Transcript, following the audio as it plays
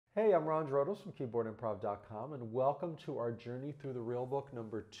Hey, I'm Ron Drotos from keyboardimprov.com, and welcome to our journey through the real book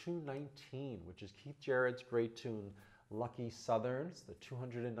number 219, which is Keith Jarrett's great tune, Lucky Southern. It's the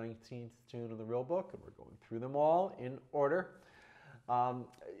 219th tune in the real book, and we're going through them all in order.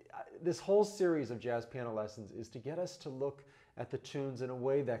 This whole series of jazz piano lessons is to get us to look at the tunes in a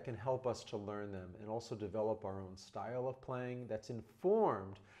way that can help us to learn them and also develop our own style of playing that's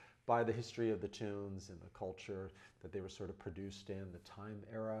informed by the history of the tunes and the culture that they were sort of produced in, the time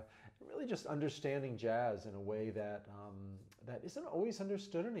era, and really just understanding jazz in a way that that isn't always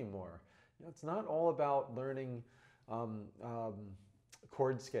understood anymore. You know, it's not all about learning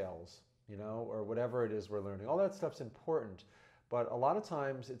chord scales, you know, or whatever it is we're learning. All that stuff's important, but a lot of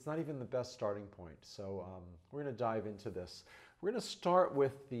times it's not even the best starting point. So we're going to dive into this. We're going to start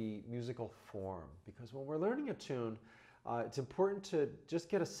with the musical form, because when we're learning a tune, it's important to just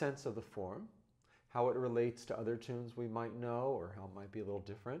get a sense of the form, how it relates to other tunes we might know, or how it might be a little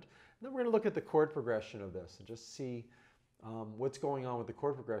different. And then we're going to look at the chord progression of this and just see what's going on with the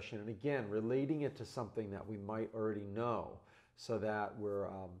chord progression. And again, relating it to something that we might already know, so that we're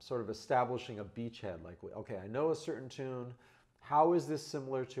sort of establishing a beachhead. Like, okay, I know a certain tune. How is this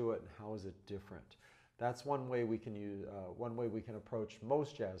similar to it, and how is it different? That's one way we can use. One way we can approach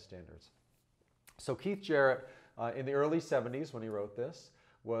most jazz standards. So Keith Jarrett, in the early 70s when he wrote this,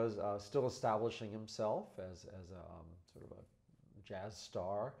 was still establishing himself as a sort of a jazz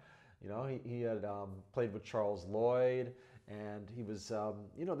star. You know, he had played with Charles Lloyd, and he was,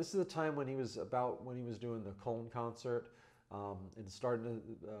 you know, this is a time when he was doing the Cologne concert and starting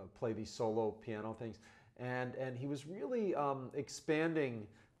to play these solo piano things. And he was really expanding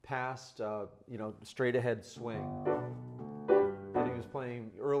past, you know, straight ahead swing that he was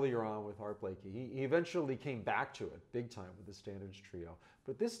playing earlier on with Art Blakey. He eventually came back to it big time with the Standards Trio.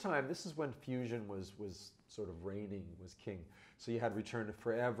 But this time, this is when fusion was sort of reigning, was king. So you had Return to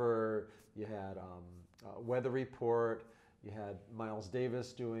Forever, you had Weather Report, you had Miles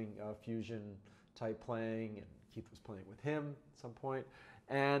Davis doing fusion type playing, and Keith was playing with him at some point.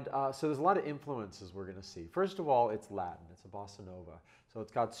 And so there's a lot of influences we're going to see. First of all, it's Latin. It's a bossa nova. So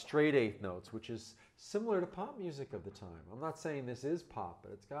it's got straight eighth notes, which is similar to pop music of the time. I'm not saying this is pop,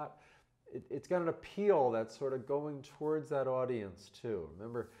 but it's got an appeal that's sort of going towards that audience too.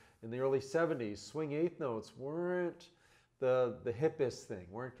 Remember, in the early 70s, swing eighth notes weren't the hippest thing,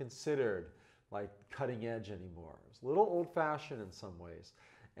 weren't considered like cutting edge anymore. It was a little old-fashioned in some ways.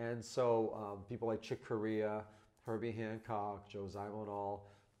 And so people like Chick Corea, Herbie Hancock, Joe Zawinul,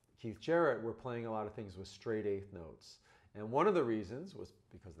 Keith Jarrett were playing a lot of things with straight eighth notes. And one of the reasons was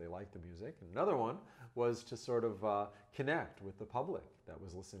because they liked the music. And another one was to sort of connect with the public that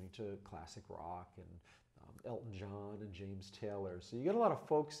was listening to classic rock and Elton John and James Taylor. So you get a lot of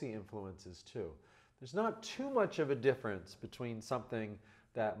folksy influences too. There's not too much of a difference between something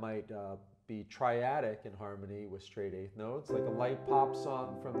that might be triadic in harmony with straight eighth notes, like a light pop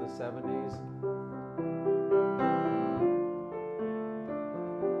song from the 70s.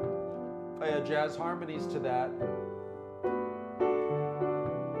 Oh yeah, jazz harmonies to that.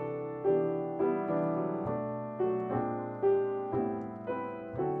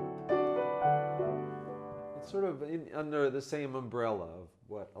 It's sort of under the same umbrella of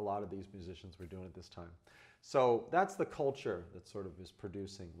what a lot of these musicians were doing at this time. So that's the culture that sort of is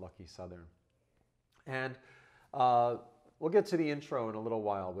producing Lucky Southern. And we'll get to the intro in a little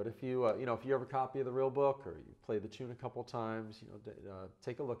while, but if you, you know, if you have a copy of the real book or you play the tune a couple times, you know,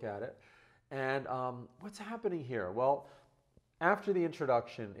 take a look at it. And what's happening here? Well, after the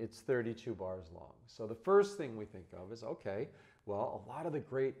introduction, it's 32 bars long. So the first thing we think of is, okay, well, a lot of the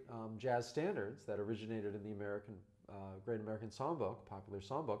great jazz standards that originated in the Great American Songbook, popular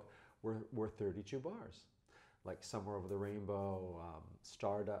songbook, were 32 bars. Like Somewhere Over the Rainbow,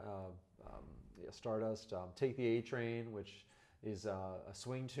 Stardust, Take the A Train, which is a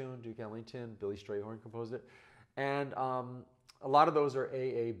swing tune, Duke Ellington, Billy Strayhorn composed it. And a lot of those are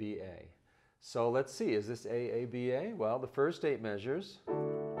AABA. So let's see, is this AABA? Well, the first 8 measures,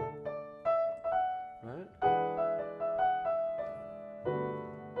 right?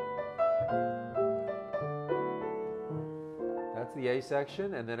 That's the A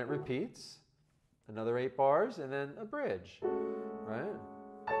section, and then it repeats. Another 8 bars, and then a bridge, right?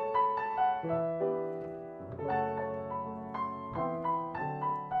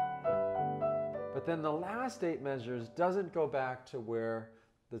 But then the last 8 measures doesn't go back to where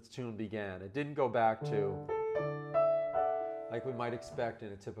the tune began. It didn't go back to, like we might expect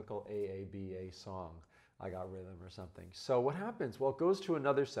in a typical AABA song, I Got Rhythm or something. So what happens? Well, it goes to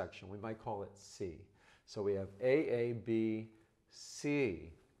another section. We might call it C. So we have AABC,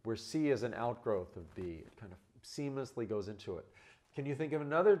 where C is an outgrowth of B. It kind of seamlessly goes into it. Can you think of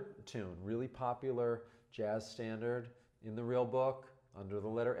another tune, really popular jazz standard in the real book, under the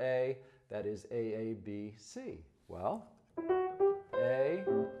letter A, that is AABC? Well, A,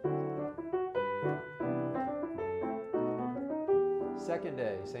 second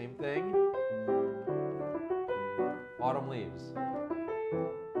A, same thing. Autumn Leaves.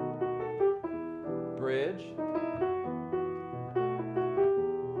 Bridge.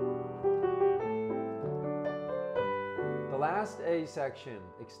 The last A section,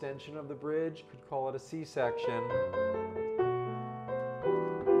 extension of the bridge, could call it a C section.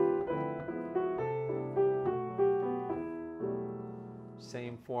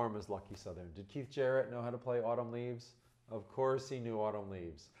 Same form as Lucky Southern. Did Keith Jarrett know how to play Autumn Leaves? Of course he knew Autumn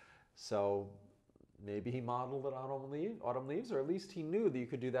Leaves. So maybe he modeled it on Autumn Leaves, or at least he knew that you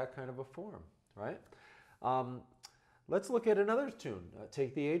could do that kind of a form, right? Let's look at another tune,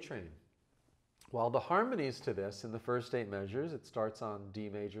 Take the A Train. Well, the harmonies to this in the first 8 measures, it starts on D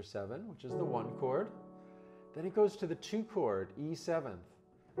major 7, which is the 1 chord. Then it goes to the 2 chord, E 7th,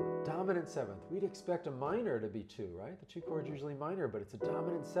 dominant 7th. We'd expect a minor to be 2, right? The 2 chord's usually minor, but it's a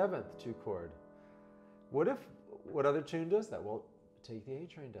dominant 7th 2 chord. What other tune does that? Well, Take the A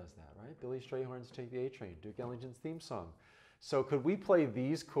Train does that, right? Billy Strayhorn's Take the A Train, Duke Ellington's theme song. So could we play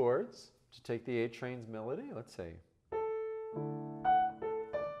these chords to take the A Train's melody? Let's see.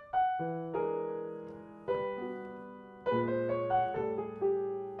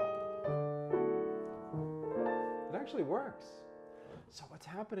 It actually works. So what's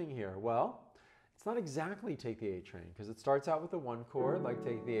happening here? Well, it's not exactly Take the A Train, because it starts out with the 1 chord, like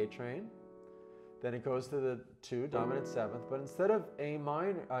Take the A Train. Then it goes to the 2, dominant 7th, but instead of E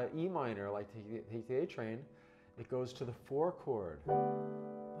minor, like Take the A Train, it goes to the 4 chord. A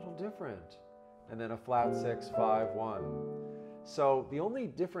little different. And then a flat 6, 5, 1. So the only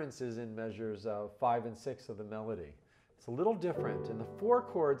difference is in measures 5 and 6 of the melody. It's a little different. And the 4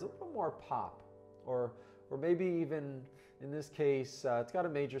 chord's a little more pop, or maybe even in this case, it's got a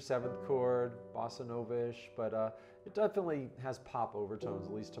major 7th chord, Bossa Nova-ish, but it definitely has pop overtones,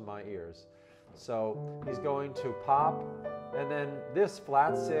 at least to my ears. So he's going to pop, and then this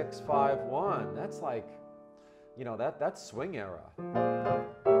flat 6, 5, 1, that's like, you know, that's swing era.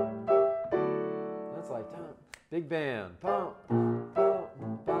 That's like, big band, bum,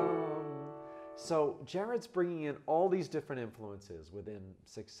 bum, bum. So Jarrett's bringing in all these different influences within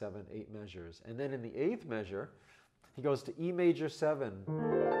 6, 7, 8 measures. And then in the 8th measure, he goes to E major 7,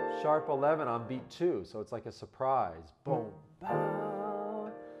 sharp 11 on beat 2. So it's like a surprise. Boom, bam.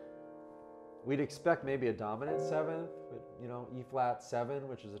 We'd expect maybe a dominant 7th, but, you know, E flat 7,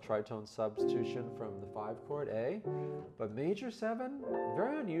 which is a tritone substitution from the 5 chord, A. But major 7,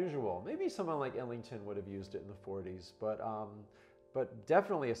 very unusual. Maybe someone like Ellington would have used it in the 40s, but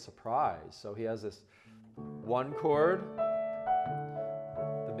definitely a surprise. So he has this 1 chord,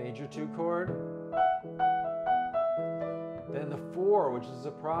 the major 2 chord, then the 4, which is a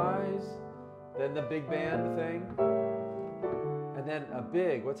surprise, then the big band thing, and then a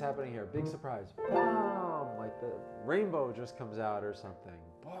big, what's happening here? Big surprise. Boom! Like the rainbow just comes out or something.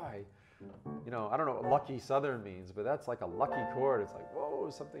 Boy, you know, I don't know what Lucky Southern means, but that's like a lucky chord. It's like,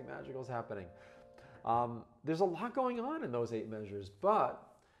 whoa, something magical is happening. There's a lot going on in those 8 measures, but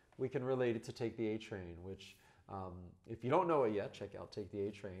we can relate it to Take the A Train, which if you don't know it yet, check out Take the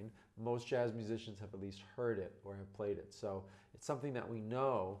A Train. Most jazz musicians have at least heard it or have played it. So it's something that we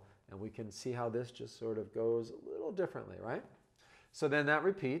know, and we can see how this just sort of goes a little differently, right? So then that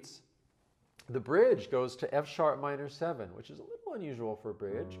repeats. The bridge goes to F sharp minor 7, which is a little unusual for a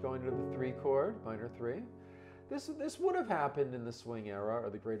bridge, going to the 3 chord, minor 3. This would have happened in the swing era or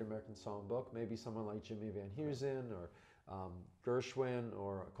the Great American Songbook. Maybe someone like Jimmy Van Heusen or Gershwin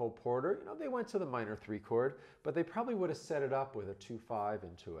or Cole Porter, you know, they went to the minor 3 chord, but they probably would have set it up with a 2-5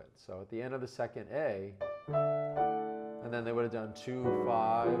 into it. So at the end of the second A, and then they would have done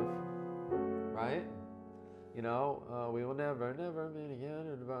 2-5, right? You know, we will never meet again.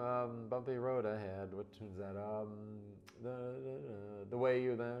 Bumpy road ahead. What tune's that? The way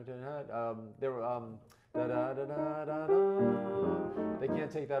you had. There were da da da da da da. They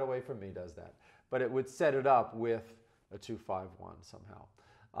can't take that away from me. Does that? But it would set it up with a 2-5-1 somehow.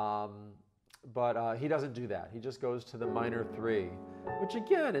 But he doesn't do that. He just goes to the minor 3, which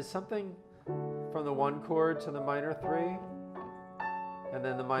again is something from the 1 chord to the minor 3, and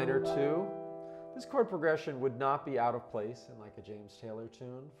then the minor 2. This chord progression would not be out of place in like a James Taylor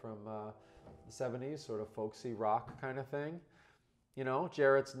tune from the 70s, sort of folksy rock kind of thing. You know,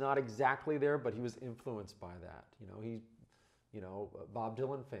 Jarrett's not exactly there, but he was influenced by that. You know, Bob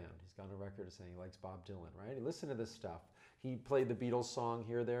Dylan fan. He's got a record saying he likes Bob Dylan, right? He listened to this stuff. He played the Beatles song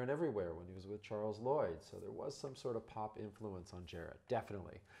Here, There, and Everywhere when he was with Charles Lloyd. So there was some sort of pop influence on Jarrett,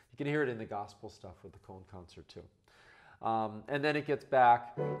 definitely. You can hear it in the gospel stuff with the Cone Concert too. And then it gets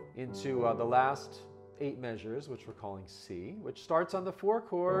back into the last 8 measures, which we're calling C, which starts on the 4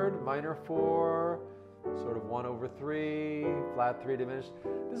 chord, minor 4, sort of 1/3, flat 3 diminished.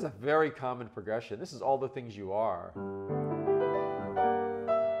 This is a very common progression. This is all the things you are.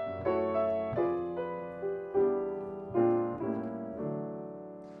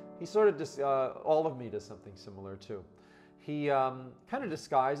 He sort of, all of me does something similar too. He kind of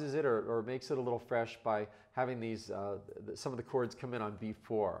disguises it or makes it a little fresh by having these, some of the chords come in on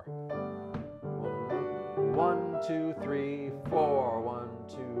B4. 1, 2, 3, 4, 1,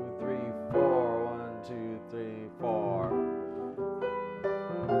 2, 3, 4, 1, 2, 3, 4.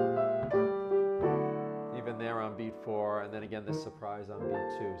 Even there on beat 4, and then again this surprise on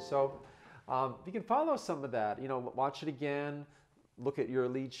beat 2. So you can follow some of that. You know, watch it again. Look at your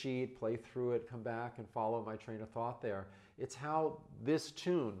lead sheet, play through it, come back and follow my train of thought there. It's how this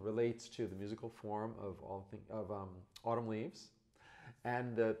tune relates to the musical form of Autumn Leaves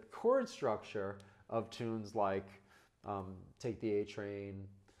and the chord structure of tunes like Take the A Train,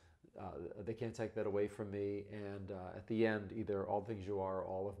 They Can't Take That Away From Me, and at the end, either All Things You Are or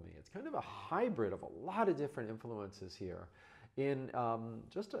All of Me. It's kind of a hybrid of a lot of different influences here in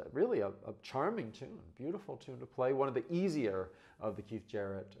just really a charming tune, beautiful tune to play, one of the easier of the Keith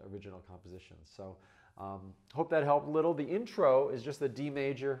Jarrett original compositions. So hope that helped a little. The intro is just the D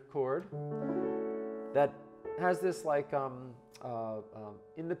major chord that has this like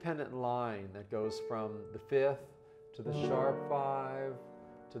independent line that goes from the 5th to the sharp 5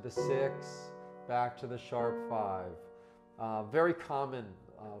 to the 6, back to the sharp 5. Very common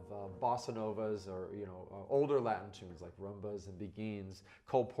of Bossa Novas or older Latin tunes like rumbas and beguines.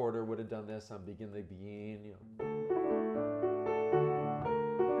 Cole Porter would have done this on Begin the Beguine.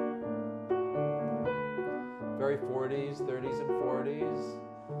 Very 40s, 30s, and 40s.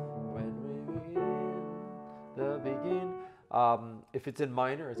 When we begin the begin. If it's in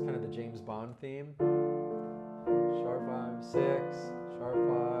minor, it's kind of the James Bond theme. Sharp 5, 6, sharp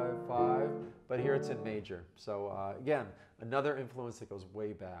 5, 5. But here it's in major. So again, another influence that goes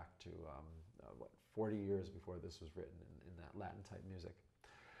way back to 40 years before this was written in that Latin type music.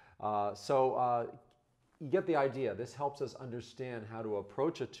 You get the idea. This helps us understand how to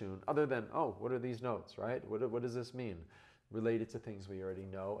approach a tune other than, oh, what are these notes, right? What does this mean? Related to things we already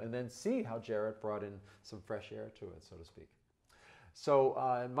know, and then see how Jarrett brought in some fresh air to it, so to speak. So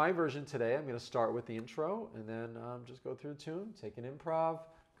in my version today, I'm going to start with the intro and then just go through the tune, take an improv,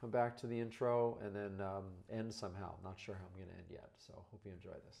 come back to the intro, and then end somehow. Not sure how I'm going to end yet, so hope you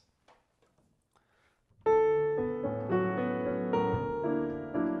enjoy this.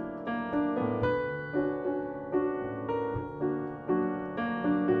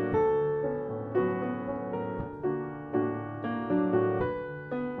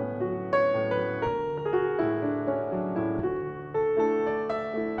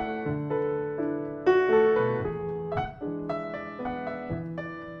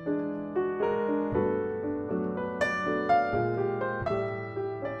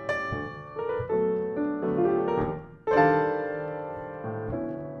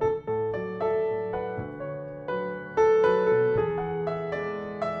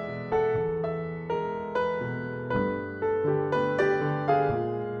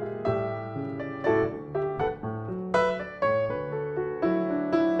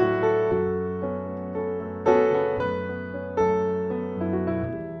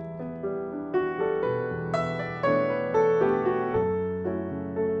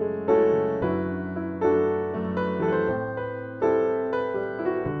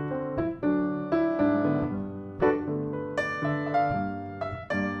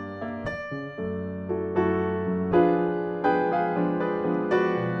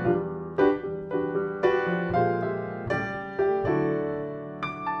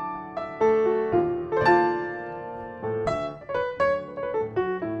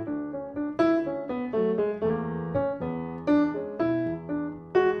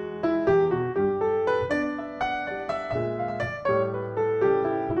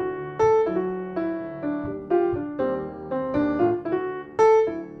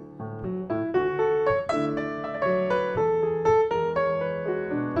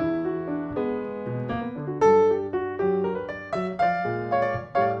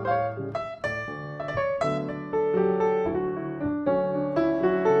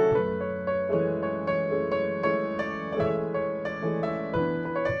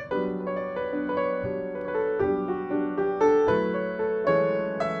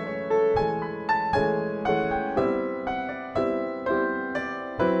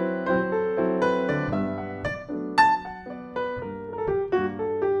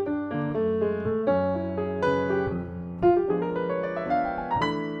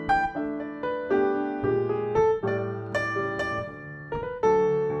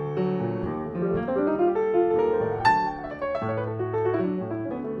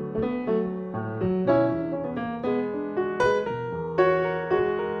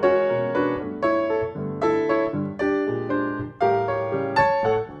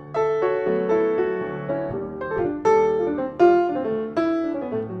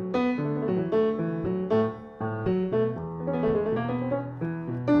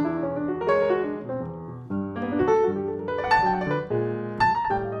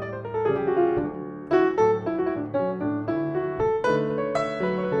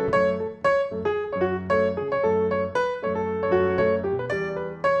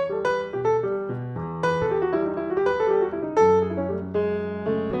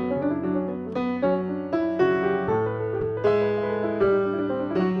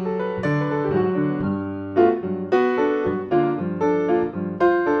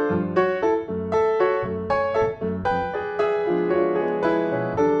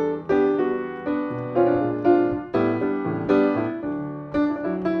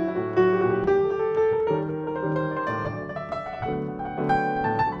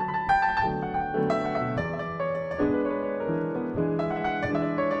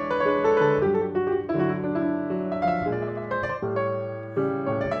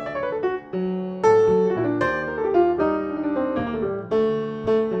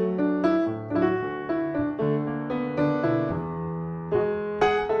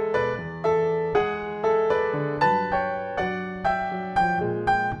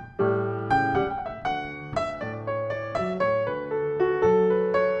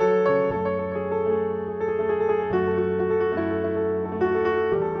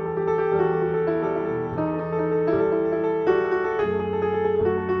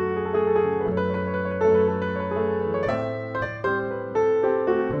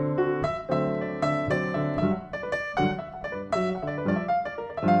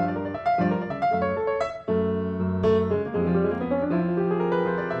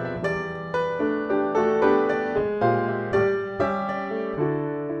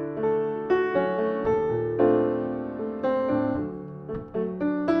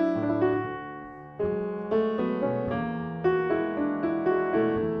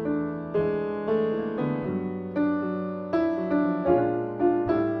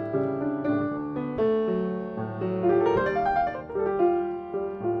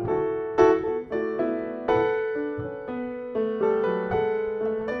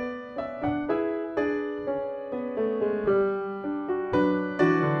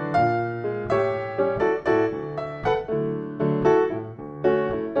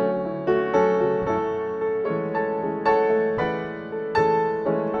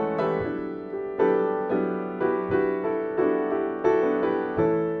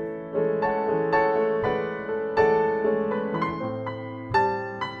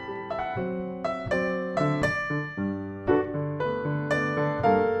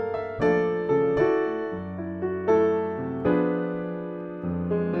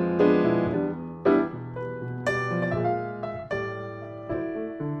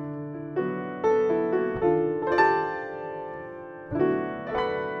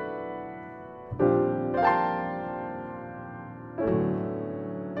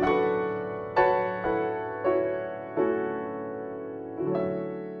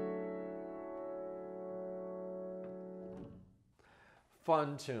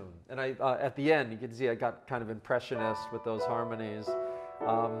 fun tune. And at the end, you can see I got kind of impressionist with those harmonies.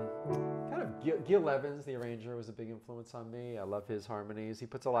 Kind of Gil Evans, the arranger, was a big influence on me. I love his harmonies. He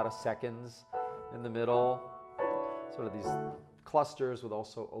puts a lot of seconds in the middle, sort of these clusters with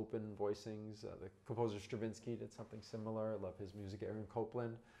also open voicings. The composer Stravinsky did something similar. I love his music, Aaron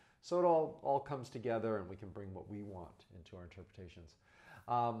Copland. So it all comes together, and we can bring what we want into our interpretations.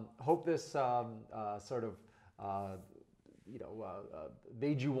 Hope this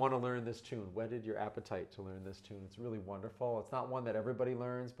made you want to learn this tune, whetted your appetite to learn this tune. It's really wonderful. It's not one that everybody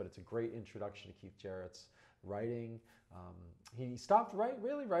learns, but it's a great introduction to Keith Jarrett's writing. He stopped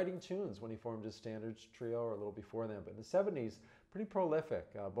really writing tunes when he formed his Standards Trio, or a little before then, but in the 70s, pretty prolific,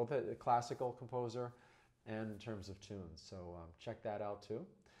 both a classical composer and in terms of tunes. So check that out too.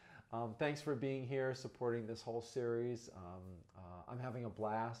 Thanks for being here, supporting this whole series. I'm having a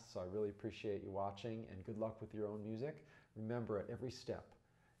blast, so I really appreciate you watching, and good luck with your own music. Remember, at every step,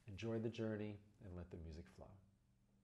 enjoy the journey and let the music flow.